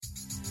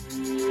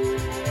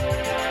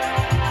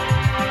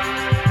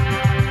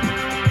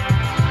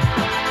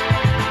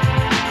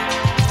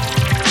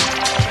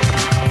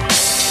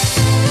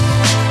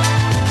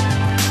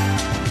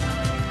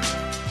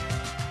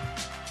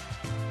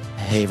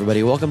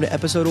everybody. Welcome to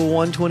episode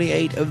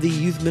 128 of the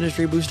Youth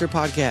Ministry Booster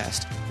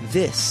Podcast.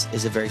 This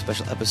is a very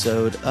special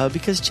episode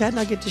because Chad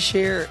and I get to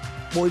share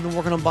what we've been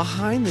working on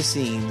behind the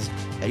scenes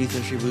at Youth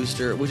Ministry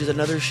Booster, which is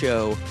another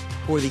show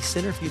for the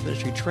Center for Youth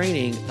Ministry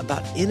Training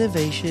about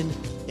innovation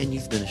in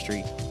youth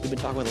ministry. We've been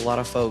talking with a lot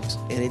of folks,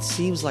 and it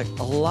seems like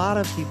a lot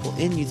of people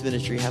in youth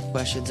ministry have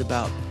questions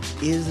about,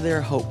 is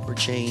there hope for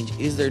change?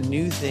 Is there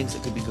new things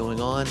that could be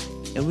going on?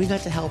 And we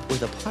got to help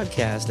with a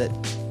podcast that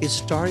is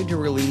starting to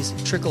release,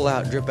 trickle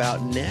out, drip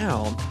out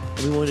now.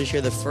 And we wanted to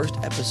share the first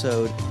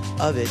episode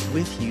of it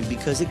with you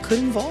because it could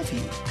involve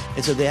you.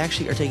 And so they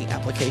actually are taking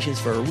applications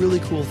for a really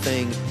cool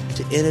thing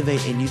to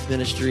innovate in youth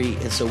ministry.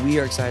 And so we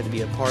are excited to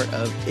be a part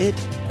of it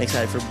and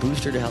excited for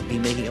Booster to help me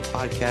making a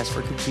podcast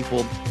for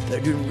people that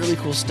are doing really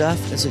cool stuff.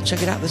 And so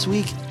check it out this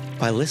week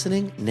by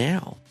listening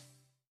now.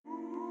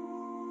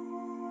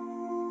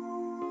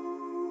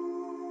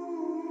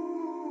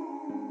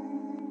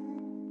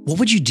 What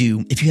would you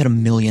do if you had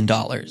 $1 million?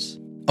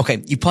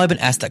 Okay, you've probably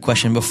been asked that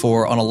question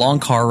before on a long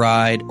car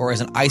ride or as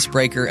an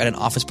icebreaker at an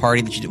office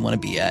party that you didn't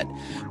want to be at.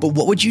 But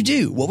what would you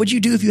do? What would you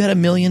do if you had $1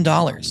 million?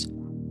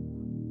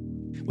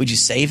 Would you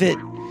save it?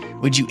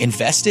 Would you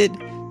invest it?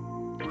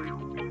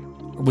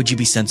 Or would you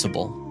be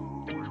sensible?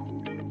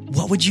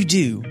 What would you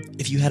do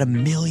if you had $1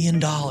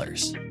 million?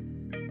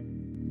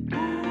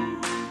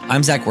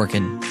 I'm Zach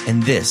Workin,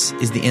 and this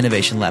is the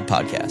Innovation Lab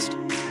Podcast.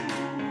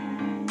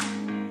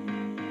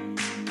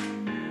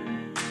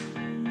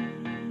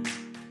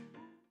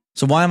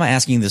 So why am I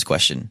asking you this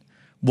question?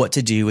 What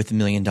to do with $1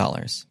 million?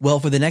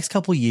 Well, for the next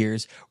couple of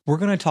years, we're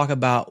going to talk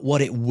about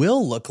what it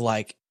will look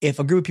like if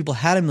a group of people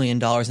had $1 million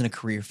in a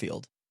career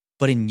field,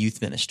 but in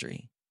youth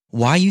ministry.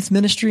 Why youth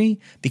ministry?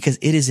 Because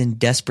it is in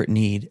desperate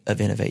need of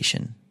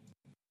innovation.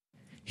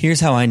 Here's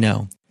how I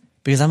know.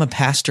 Because I'm a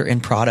pastor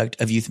and product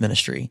of youth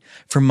ministry.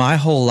 For my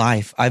whole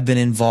life, I've been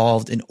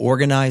involved in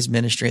organized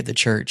ministry at the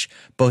church,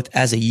 both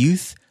as a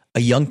youth,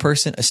 a young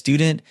person, a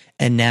student,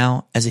 and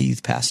now as a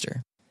youth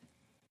pastor.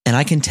 And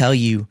I can tell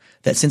you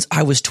that since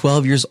I was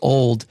 12 years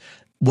old,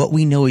 what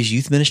we know as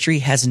youth ministry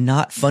has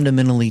not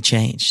fundamentally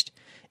changed.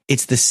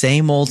 It's the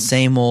same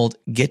old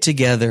get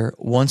together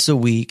once a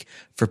week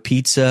for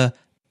pizza,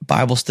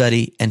 Bible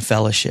study, and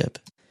fellowship.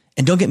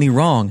 And don't get me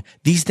wrong,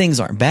 these things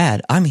aren't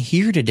bad. I'm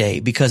here today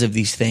because of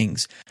these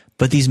things,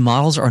 but these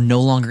models are no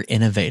longer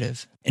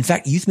innovative. In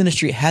fact, youth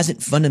ministry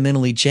hasn't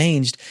fundamentally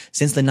changed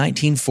since the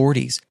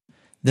 1940s.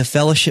 The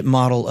fellowship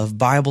model of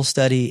Bible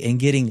study and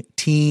getting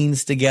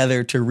teens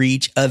together to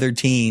reach other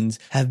teens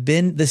have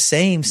been the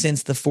same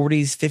since the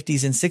 40s,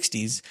 50s, and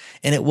 60s.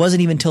 And it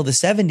wasn't even until the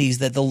 70s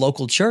that the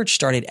local church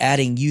started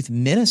adding youth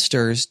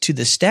ministers to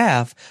the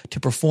staff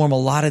to perform a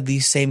lot of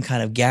these same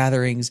kind of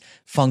gatherings,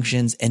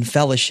 functions, and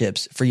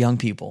fellowships for young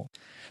people.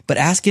 But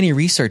ask any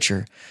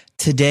researcher,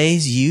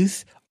 today's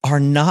youth are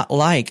not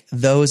like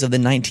those of the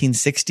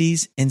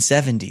 1960s and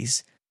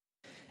 70s.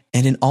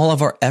 And in all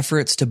of our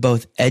efforts to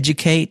both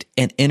educate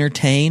and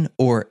entertain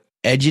or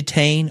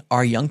edutain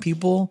our young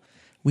people,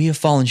 we have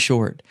fallen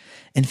short.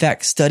 In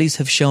fact, studies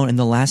have shown in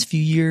the last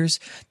few years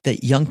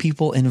that young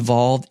people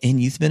involved in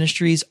youth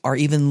ministries are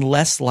even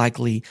less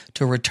likely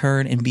to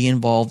return and be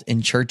involved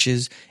in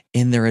churches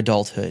in their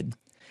adulthood.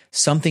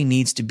 Something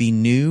needs to be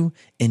new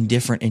and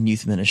different in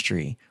youth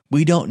ministry.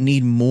 We don't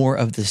need more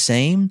of the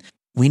same.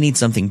 We need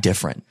something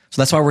different.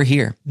 So that's why we're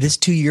here. This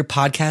 2-year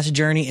podcast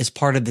journey is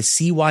part of the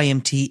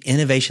CYMT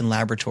Innovation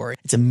Laboratory.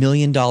 It's $1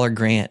 million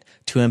grant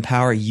to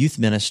empower youth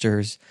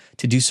ministers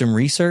to do some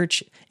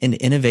research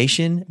into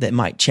innovation that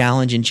might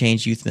challenge and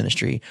change youth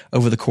ministry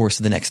over the course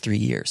of the next 3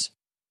 years.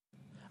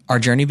 Our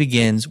journey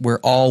begins where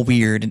all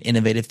weird and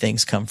innovative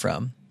things come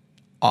from,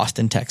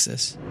 Austin,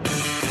 Texas.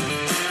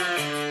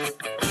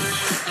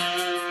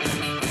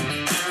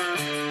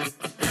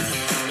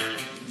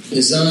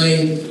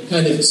 Design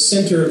kind of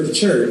center of the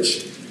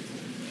church,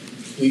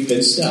 we've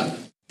been stuck.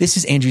 This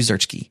is Andrew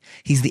Zurchke.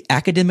 He's the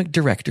academic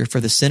director for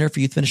the Center for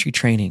Youth Ministry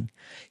Training.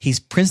 He's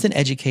Princeton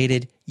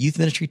educated, youth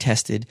ministry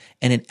tested,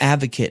 and an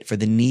advocate for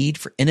the need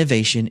for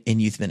innovation in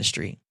youth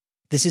ministry.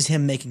 This is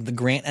him making the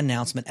grant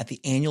announcement at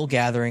the annual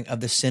gathering of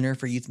the Center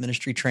for Youth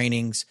Ministry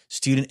Training's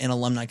Student and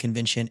Alumni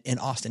Convention in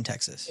Austin,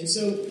 Texas. And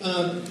so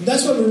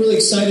that's why we're really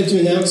excited to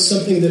announce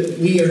something that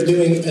we are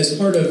doing as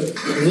part of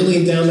Lilly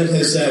Endowment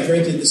has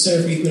granted the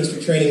Center for Youth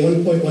Ministry Training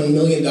 $1.1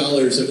 million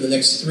over the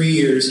next 3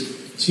 years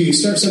to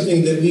start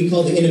something that we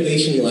call the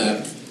Innovation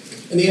Lab.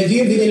 And the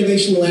idea of the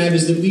Innovation Lab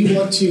is that we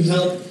want to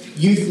help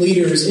youth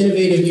leaders,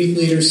 innovative youth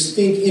leaders,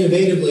 think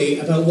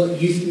innovatively about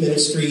what youth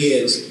ministry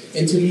is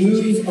and to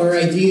move our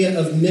idea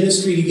of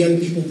ministry to young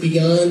people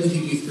beyond the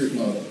youth group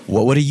model.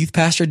 What would a youth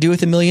pastor do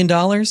with $1 million?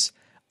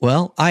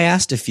 Well, I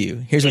asked a few.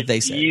 Here's what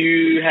they said. If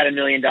you had $1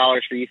 million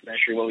for youth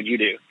ministry, what would you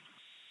do?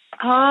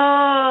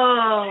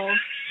 Oh,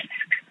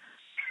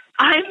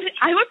 I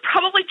would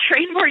probably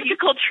train more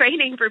YouCult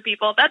training for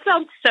people. That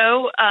sounds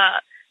so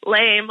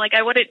lame. Like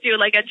I wouldn't do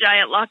like a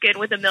giant lock-in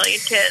with 1 million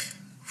kids.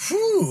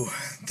 Whew,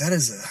 that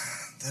is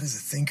a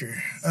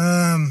thinker.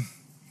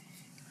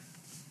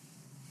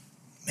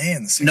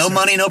 Man, no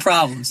money, no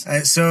problems.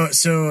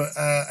 So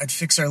I'd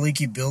fix our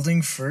leaky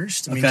building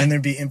first. I mean, can there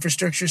be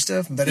infrastructure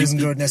stuff? That doesn't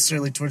go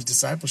necessarily towards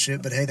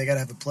discipleship, but hey, they got to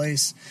have a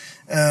place.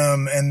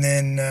 And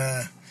then,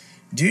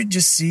 dude,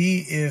 just see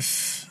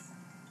if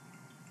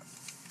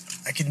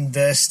I could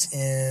invest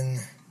in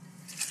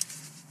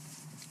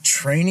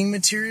training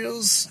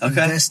materials,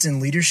 invest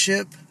in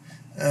leadership.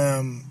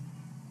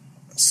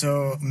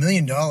 So $1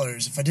 million,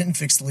 if I didn't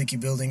fix the leaky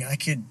building, I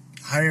could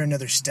hire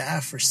another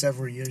staff for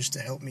several years to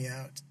help me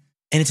out.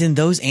 And it's in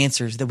those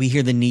answers that we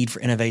hear the need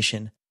for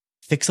innovation.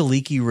 Fix a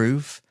leaky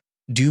roof,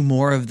 do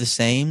more of the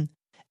same,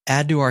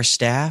 add to our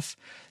staff.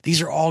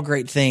 These are all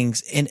great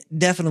things and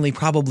definitely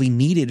probably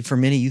needed for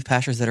many youth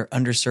pastors that are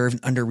underserved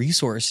and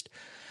under-resourced.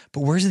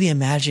 But where's the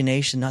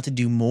imagination not to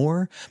do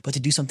more, but to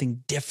do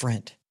something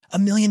different?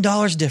 $1 million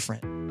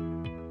different.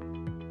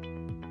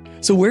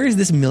 So where is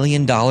this $1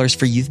 million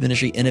for youth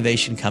ministry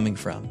innovation coming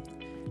from?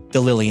 The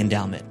Lilly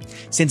Endowment.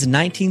 Since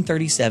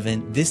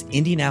 1937, this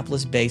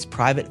Indianapolis-based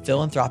private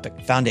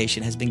philanthropic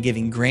foundation has been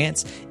giving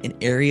grants in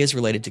areas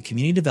related to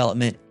community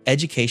development,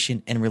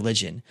 education, and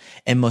religion.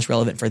 And most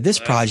relevant for this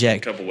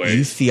project,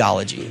 youth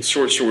theology.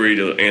 Short story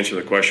to answer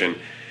the question.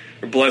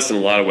 We're blessed in a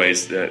lot of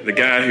ways. The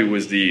guy who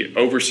was the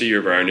overseer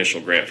of our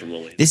initial grant from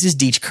Lilly. This is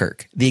Deech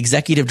Kirk, the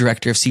executive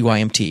director of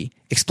CYMT,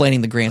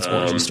 explaining the grant's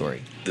origin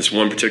story. This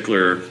one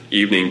particular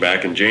evening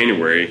back in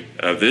January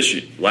of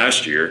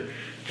last year,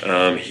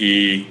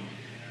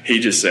 he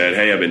just said,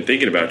 "Hey, I've been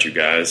thinking about you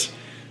guys,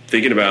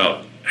 thinking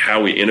about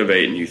how we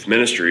innovate in youth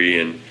ministry."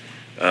 And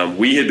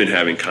we had been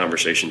having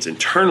conversations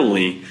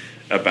internally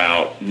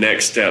about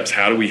next steps.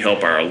 How do we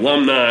help our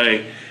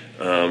alumni?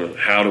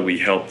 How do we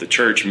help the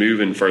church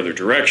move in further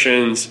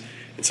directions?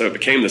 And so it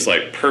became this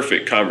like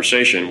perfect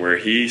conversation where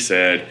he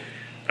said,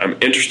 "I'm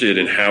interested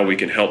in how we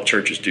can help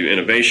churches do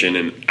innovation."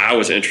 And I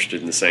was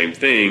interested in the same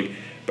thing.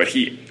 But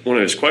one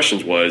of his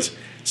questions was,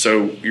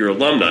 "So your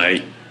alumni,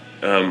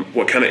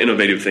 what kind of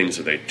innovative things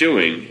are they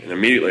doing?" And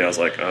immediately I was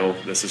like, oh,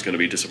 this is going to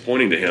be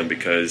disappointing to him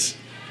because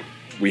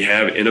we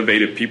have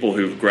innovative people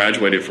who've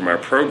graduated from our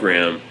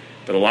program,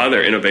 but a lot of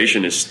their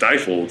innovation is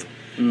stifled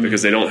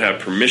because they don't have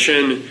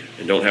permission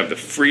and don't have the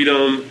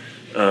freedom.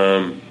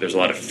 There's a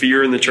lot of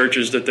fear in the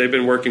churches that they've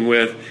been working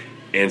with,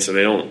 and so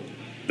they don't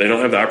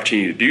have the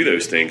opportunity to do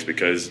those things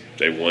because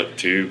they want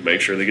to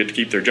make sure they get to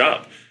keep their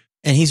job.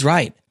 And he's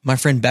right. My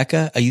friend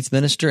Becca, a youth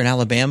minister in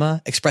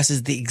Alabama,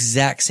 expresses the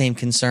exact same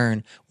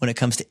concern when it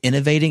comes to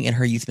innovating in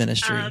her youth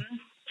ministry.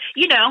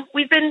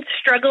 We've been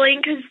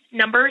struggling because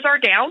numbers are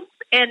down,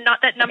 and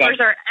not that numbers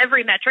are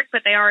every metric,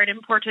 but they are an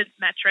important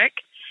metric.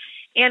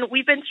 And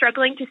we've been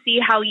struggling to see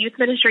how youth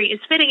ministry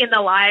is fitting in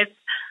the lives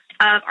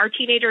of our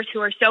teenagers who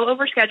are so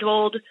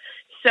overscheduled,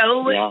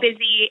 so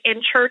busy,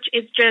 and church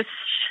is just,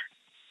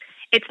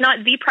 it's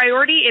not the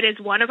priority, it is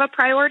one of a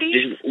priority.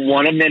 It's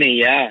one of many,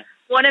 yeah.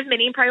 One of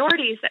many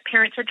priorities that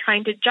parents are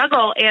trying to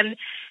juggle. And,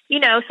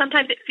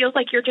 sometimes it feels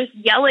like you're just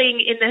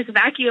yelling in this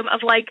vacuum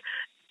of like,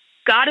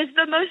 God is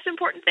the most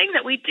important thing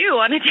that we do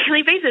on a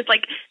daily basis.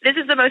 Like, this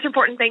is the most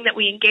important thing that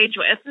we engage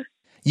with.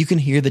 You can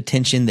hear the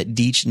tension that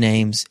Deech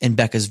names in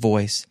Becca's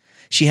voice.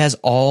 She has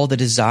all the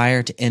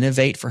desire to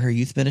innovate for her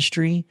youth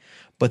ministry,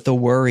 but the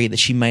worry that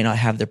she might not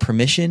have the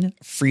permission,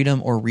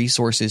 freedom, or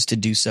resources to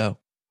do so.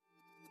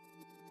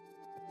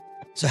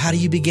 So how do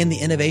you begin the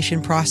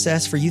innovation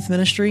process for youth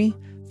ministry?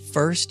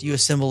 First, you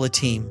assemble a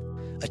team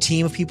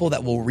of people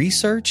that will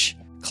research,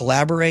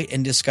 collaborate,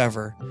 and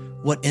discover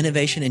what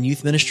innovation in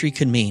youth ministry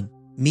could mean.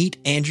 Meet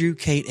Andrew,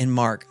 Kate, and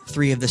Mark,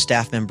 3 of the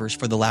staff members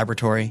for the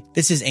laboratory.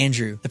 This is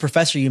Andrew, the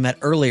professor you met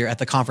earlier at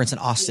the conference in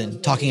Austin,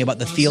 talking about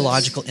the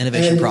theological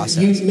innovation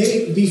process. You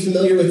may be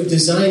familiar with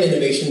design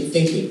innovation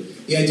thinking.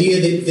 The idea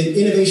that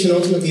innovation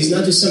ultimately is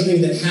not just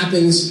something that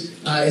happens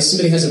as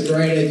somebody has a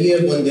bright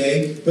idea one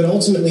day, but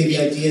ultimately the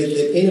idea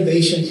that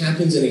innovation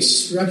happens in a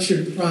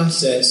structured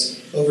process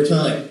over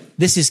time.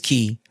 This is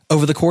key.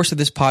 Over the course of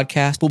this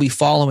podcast, we'll be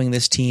following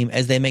this team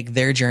as they make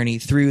their journey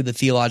through the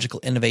theological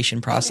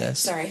innovation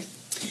process. Okay, sorry.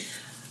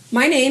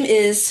 My name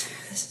is...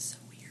 This is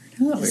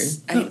so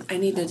weird. I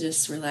need to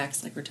just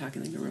relax like we're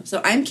talking in the room.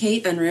 So I'm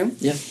Kate Unruh.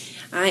 Yeah.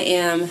 I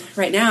am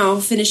right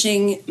now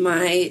finishing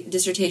my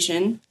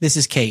dissertation. This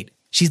is Kate.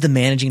 She's the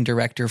managing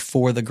director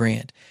for the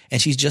grant,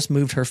 and she's just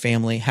moved her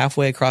family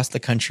halfway across the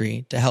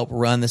country to help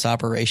run this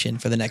operation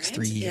for the next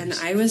 3 years. And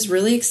I was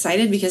really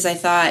excited because I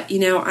thought,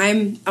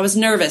 I was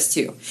nervous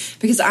too,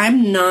 because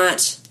I'm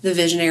not the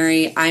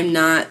visionary. I'm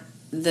not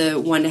the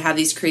one to have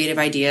these creative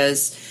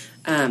ideas.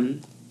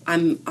 I'm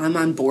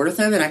on board with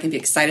them and I can be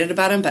excited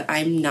about them, but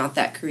I'm not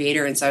that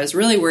creator. And so I was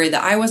really worried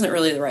that I wasn't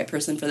really the right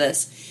person for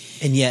this.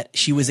 And yet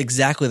she was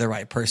exactly the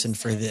right person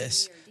for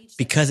this.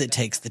 Because it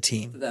takes the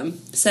team.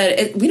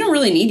 Said, we don't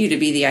really need you to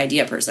be the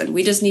idea person.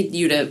 We just need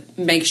you to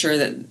make sure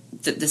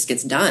that this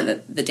gets done,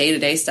 that the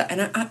day-to-day stuff.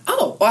 And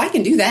I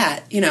can do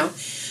that,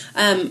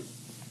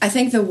 I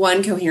think the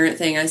one coherent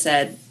thing I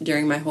said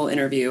during my whole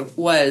interview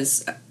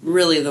was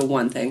really the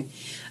one thing.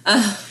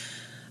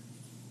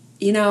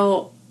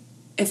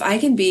 If I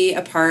can be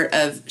a part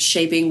of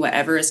shaping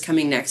whatever is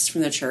coming next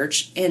from the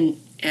church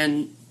and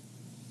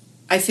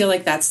I feel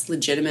like that's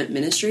legitimate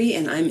ministry,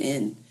 and I'm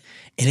in.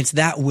 And it's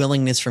that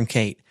willingness from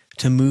Kate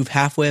to move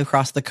halfway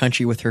across the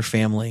country with her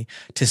family,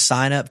 to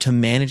sign up to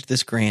manage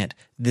this grant,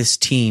 this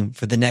team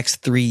for the next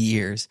 3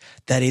 years,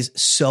 that is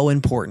so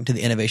important to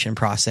the innovation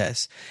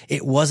process.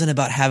 It wasn't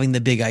about having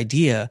the big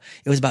idea.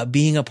 It was about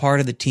being a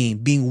part of the team,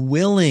 being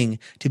willing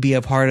to be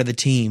a part of the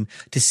team,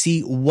 to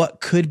see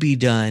what could be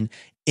done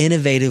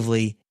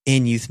innovatively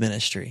in youth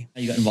ministry.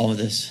 How you got involved with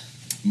this?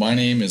 My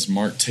name is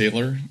Mark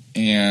Taylor,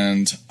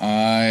 and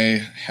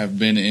I have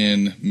been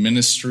in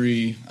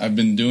ministry. I've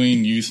been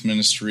doing youth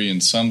ministry in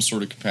some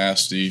sort of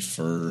capacity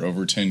for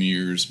over 10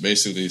 years,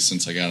 basically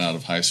since I got out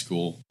of high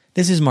school.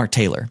 This is Mark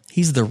Taylor.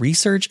 He's the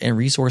research and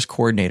resource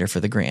coordinator for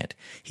the grant.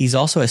 He's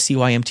also a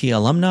CYMT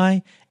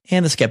alumni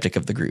and the skeptic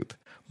of the group.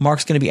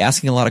 Mark's going to be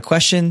asking a lot of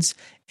questions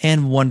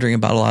and wondering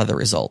about a lot of the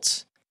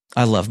results.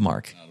 I love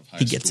Mark.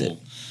 He gets it.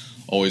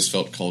 Always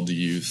felt called to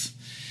youth,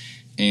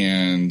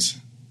 and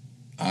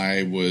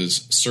I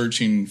was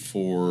searching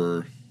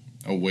for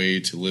a way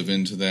to live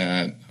into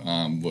that.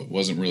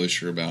 Wasn't really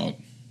sure about.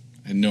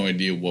 I had no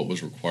idea what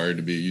was required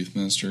to be a youth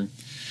minister.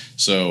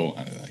 So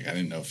I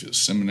didn't know if it was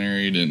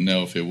seminary, didn't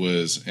know if it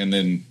was, and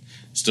then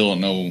still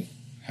don't know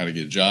how to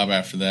get a job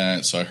after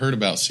that. So I heard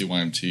about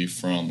CYMT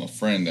from a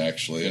friend,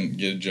 actually. Didn't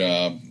get a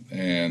job,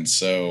 and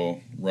so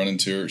run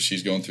into her.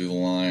 She's going through the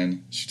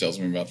line. She tells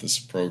me about this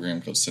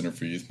program called Center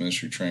for Youth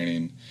Ministry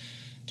Training.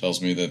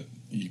 Tells me that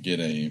you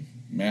get a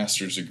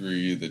master's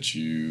degree, that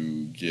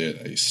you get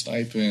a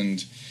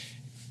stipend,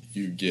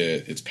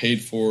 it's paid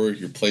for,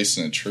 you're placed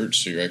in a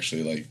church, so you're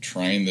actually like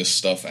trying this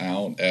stuff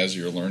out as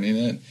you're learning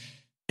it.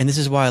 And this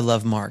is why I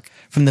love Mark.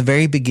 From the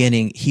very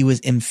beginning, he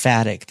was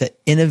emphatic that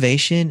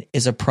innovation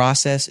is a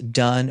process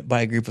done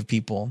by a group of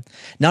people.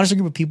 Not as a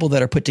group of people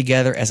that are put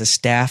together as a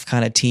staff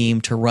kind of team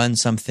to run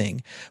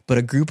something, but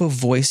a group of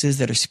voices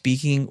that are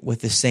speaking with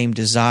the same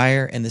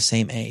desire and the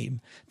same aim.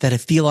 That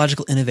if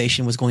theological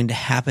innovation was going to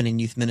happen in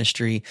youth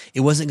ministry, it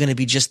wasn't going to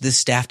be just this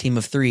staff team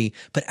of 3,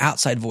 but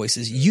outside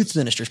voices, youth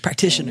ministers,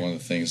 practitioners. One of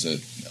the things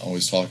that I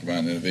always talk about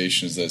in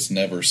innovation is that it's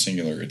never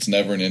singular. It's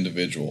never an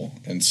individual.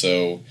 And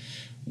so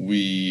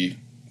we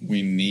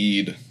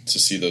need to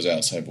see those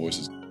outside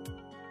voices.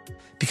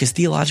 Because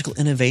theological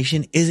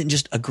innovation isn't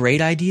just a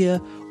great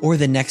idea or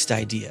the next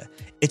idea.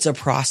 It's a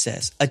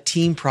process, a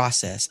team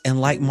process. And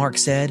like Mark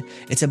said,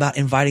 it's about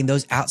inviting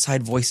those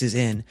outside voices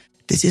in.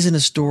 This isn't a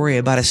story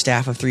about a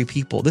staff of 3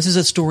 people. This is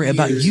a story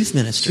about youth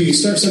ministry. To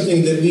start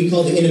something that we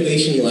call the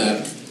Innovation Lab.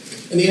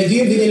 And the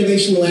idea of the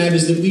Innovation Lab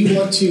is that we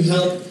want to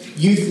help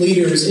youth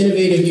leaders,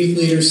 innovative youth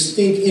leaders,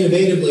 think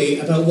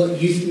innovatively about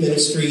what youth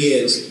ministry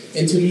is,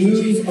 and to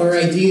move our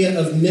idea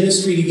of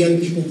ministry to young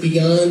people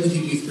beyond the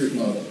youth group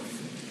model.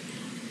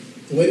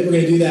 The way that we're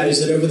going to do that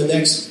is that over the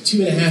next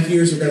 2.5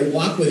 years, we're going to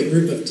walk with a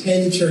group of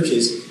 10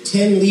 churches,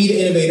 10 lead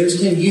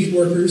innovators, 10 youth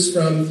workers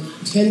from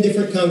 10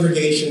 different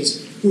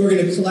congregations who are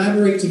going to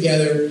collaborate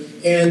together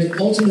and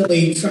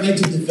ultimately try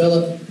to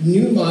develop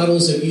new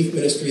models of youth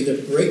ministry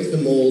that break the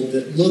mold,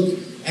 that look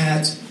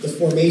at the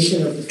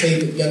formation of the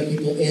faith of young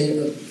people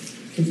in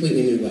a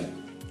completely new way.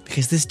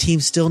 Because this team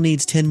still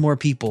needs 10 more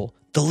people,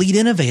 the lead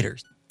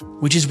innovators,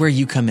 which is where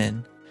you come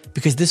in.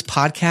 Because this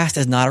podcast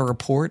is not a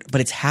report, but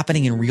it's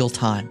happening in real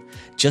time.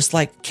 Just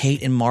like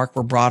Kate and Mark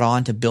were brought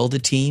on to build a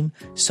team,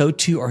 so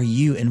too are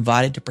you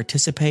invited to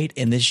participate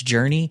in this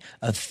journey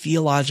of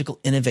theological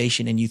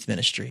innovation in youth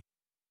ministry.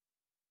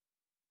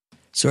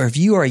 So if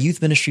you are a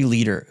youth ministry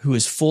leader who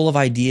is full of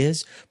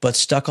ideas but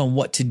stuck on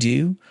what to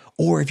do,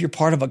 or if you're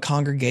part of a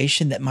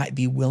congregation that might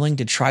be willing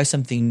to try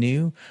something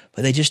new,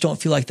 but they just don't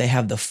feel like they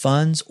have the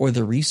funds or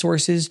the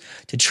resources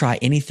to try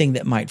anything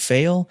that might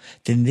fail,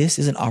 then this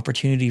is an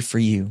opportunity for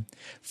you.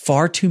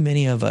 Far too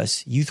many of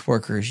us, youth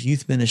workers,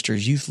 youth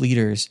ministers, youth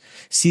leaders,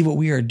 see what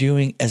we are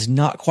doing as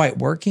not quite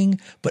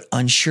working, but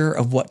unsure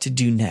of what to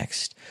do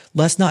next.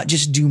 Let's not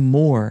just do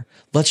more.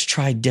 Let's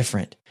try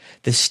different.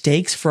 The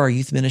stakes for our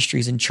youth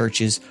ministries and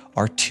churches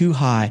are too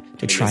high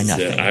to try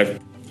nothing. I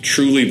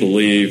truly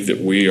believe that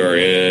we are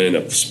in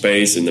a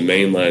space in the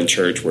mainline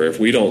church where if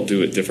we don't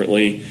do it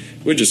differently,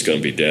 we're just going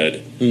to be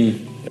dead.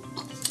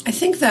 I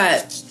think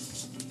that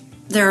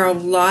there are a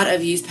lot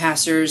of youth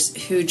pastors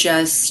who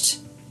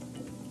just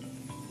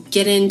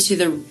get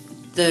into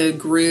the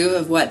groove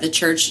of what the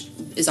church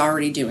is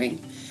already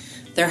doing.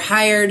 They're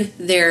hired,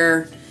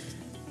 they're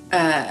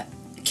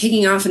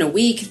kicking off in a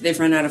week, they've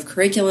run out of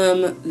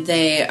curriculum,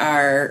 they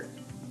are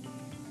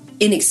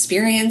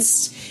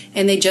inexperienced,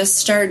 and they just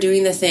start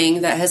doing the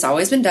thing that has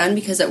always been done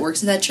because it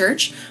works at that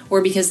church,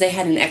 or because they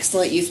had an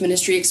excellent youth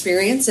ministry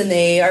experience and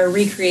they are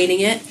recreating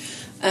it.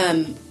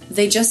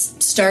 They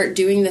just start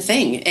doing the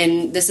thing,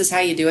 and this is how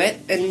you do it.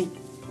 And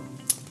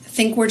I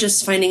think we're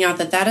just finding out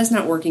that is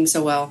not working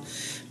so well,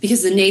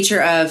 because the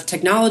nature of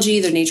technology,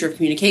 the nature of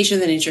communication,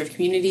 the nature of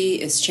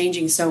community is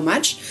changing so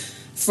much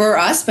for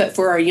us, but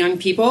for our young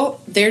people,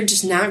 they're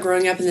just not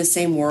growing up in the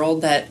same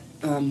world that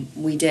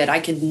we did. I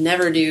could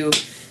never do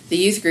the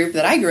youth group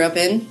that I grew up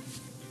in.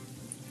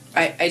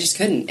 I just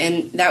couldn't.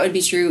 And that would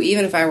be true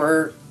even if I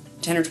were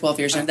 10 or 12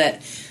 years old.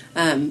 That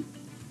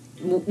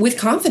with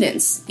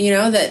confidence,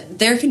 that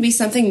there can be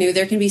something new,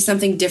 there can be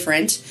something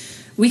different.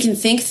 We can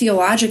think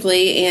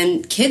theologically,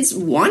 and kids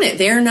want it.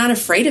 They're not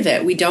afraid of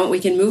it. We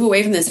can move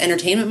away from this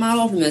entertainment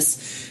model, from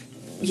this,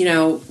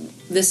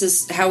 this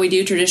is how we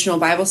do traditional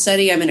Bible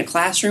study. I'm in a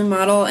classroom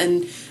model,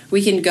 and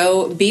we can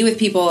go be with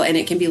people, and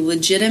it can be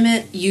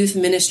legitimate youth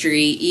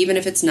ministry, even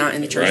if it's not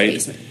in the church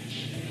basement.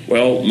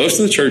 Well, most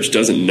of the church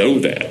doesn't know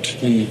that.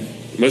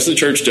 Most of the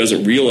church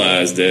doesn't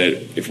realize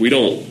that if we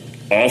don't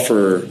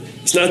offer,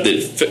 it's not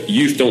that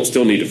youth don't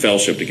still need to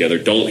fellowship together.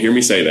 Don't hear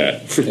me say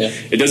that. Yeah.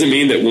 It doesn't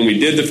mean that when we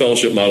did the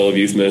fellowship model of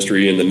youth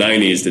ministry in the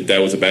 90s that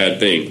was a bad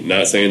thing.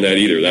 Not saying that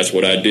either. That's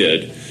what I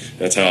did.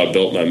 That's how I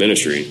built my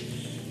ministry.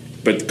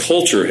 But the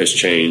culture has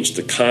changed.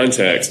 The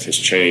context has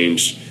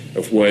changed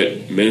of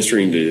what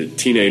ministering to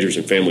teenagers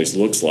and families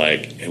looks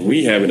like, and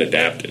we haven't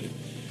adapted.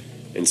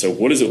 And so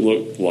what does it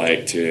look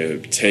like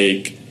to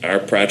take our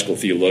practical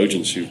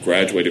theologians who've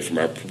graduated from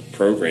our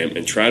program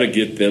and try to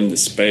get them the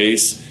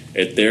space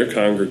at their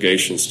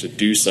congregations to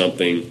do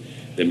something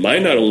that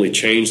might not only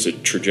change the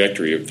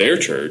trajectory of their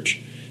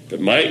church, but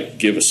might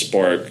give a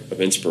spark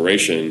of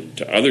inspiration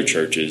to other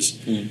churches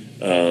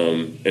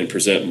and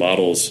present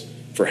models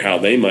for how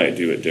they might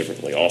do it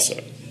differently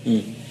also.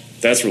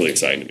 That's really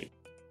exciting to me.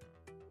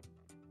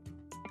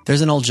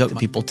 There's an old joke that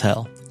people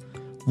tell.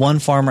 One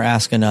farmer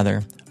asks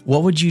another,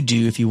 "What would you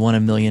do if you won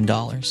 $1 million?"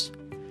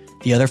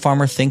 The other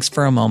farmer thinks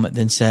for a moment,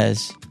 then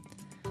says,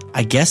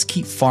 "I guess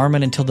keep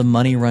farming until the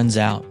money runs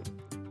out."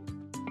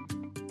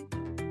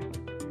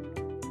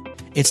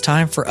 It's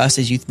time for us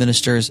as youth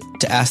ministers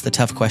to ask the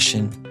tough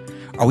question.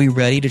 Are we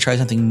ready to try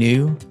something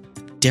new,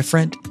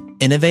 different,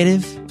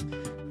 innovative?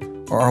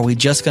 Or are we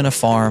just going to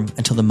farm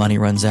until the money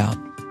runs out?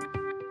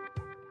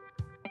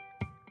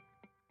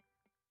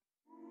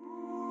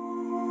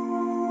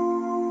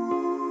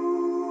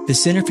 The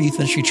Center for Youth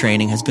Ministry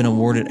Training has been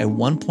awarded a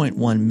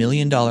 $1.1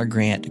 million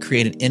grant to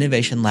create an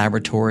innovation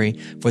laboratory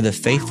for the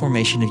faith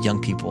formation of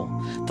young people.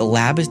 The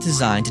lab is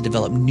designed to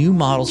develop new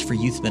models for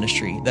youth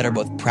ministry that are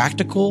both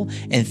practical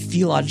and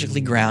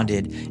theologically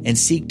grounded and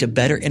seek to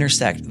better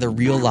intersect the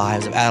real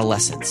lives of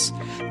adolescents.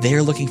 They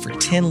are looking for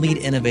 10 lead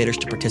innovators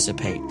to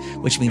participate,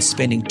 which means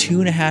spending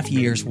 2.5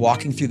 years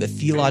walking through the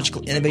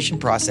theological innovation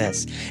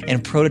process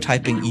and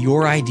prototyping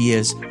your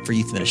ideas for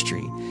youth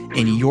ministry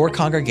in your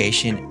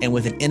congregation and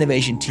with an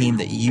innovation team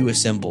that you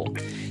assemble.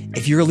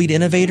 If you're a lead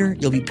innovator,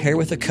 you'll be paired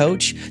with a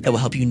coach that will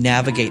help you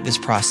navigate this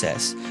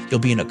process. You'll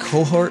be in a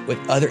cohort with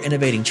other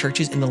innovating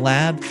churches in the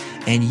lab,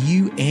 and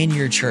you and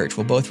your church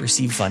will both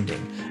receive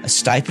funding, a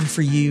stipend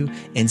for you,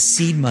 and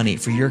seed money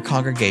for your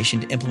congregation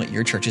to implement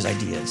your church's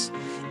ideas.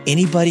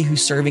 Anybody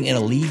who's serving in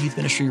a lead youth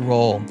ministry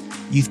role,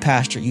 youth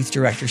pastor, youth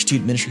director,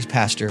 student ministries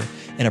pastor,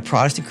 in a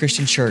Protestant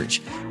Christian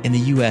church in the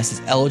U.S.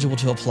 is eligible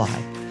to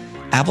apply.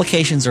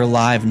 Applications are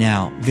live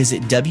now.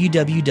 Visit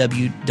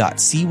www.cymt.org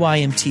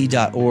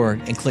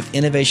and click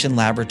Innovation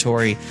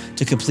Laboratory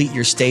to complete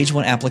your Stage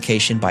 1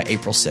 application by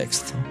April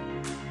 6th.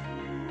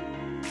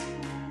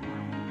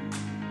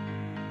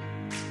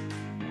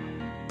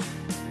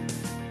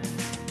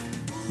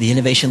 The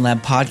Innovation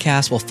Lab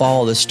podcast will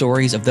follow the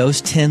stories of those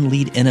 10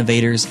 lead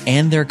innovators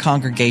and their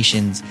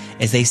congregations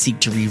as they seek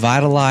to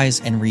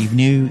revitalize and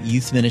renew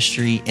youth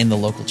ministry in the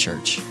local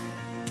church.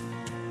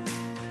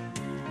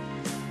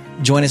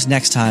 Join us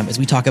next time as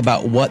we talk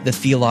about what the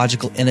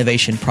theological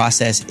innovation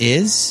process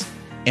is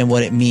and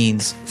what it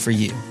means for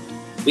you.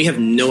 We have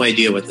no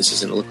idea what this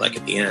is going to look like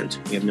at the end.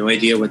 We have no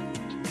idea what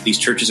these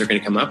churches are going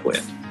to come up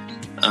with.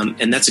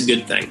 And that's a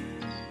good thing.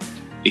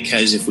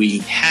 Because if we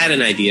had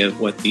an idea of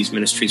what these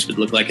ministries would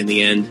look like in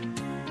the end,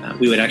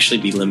 we would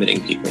actually be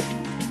limiting people.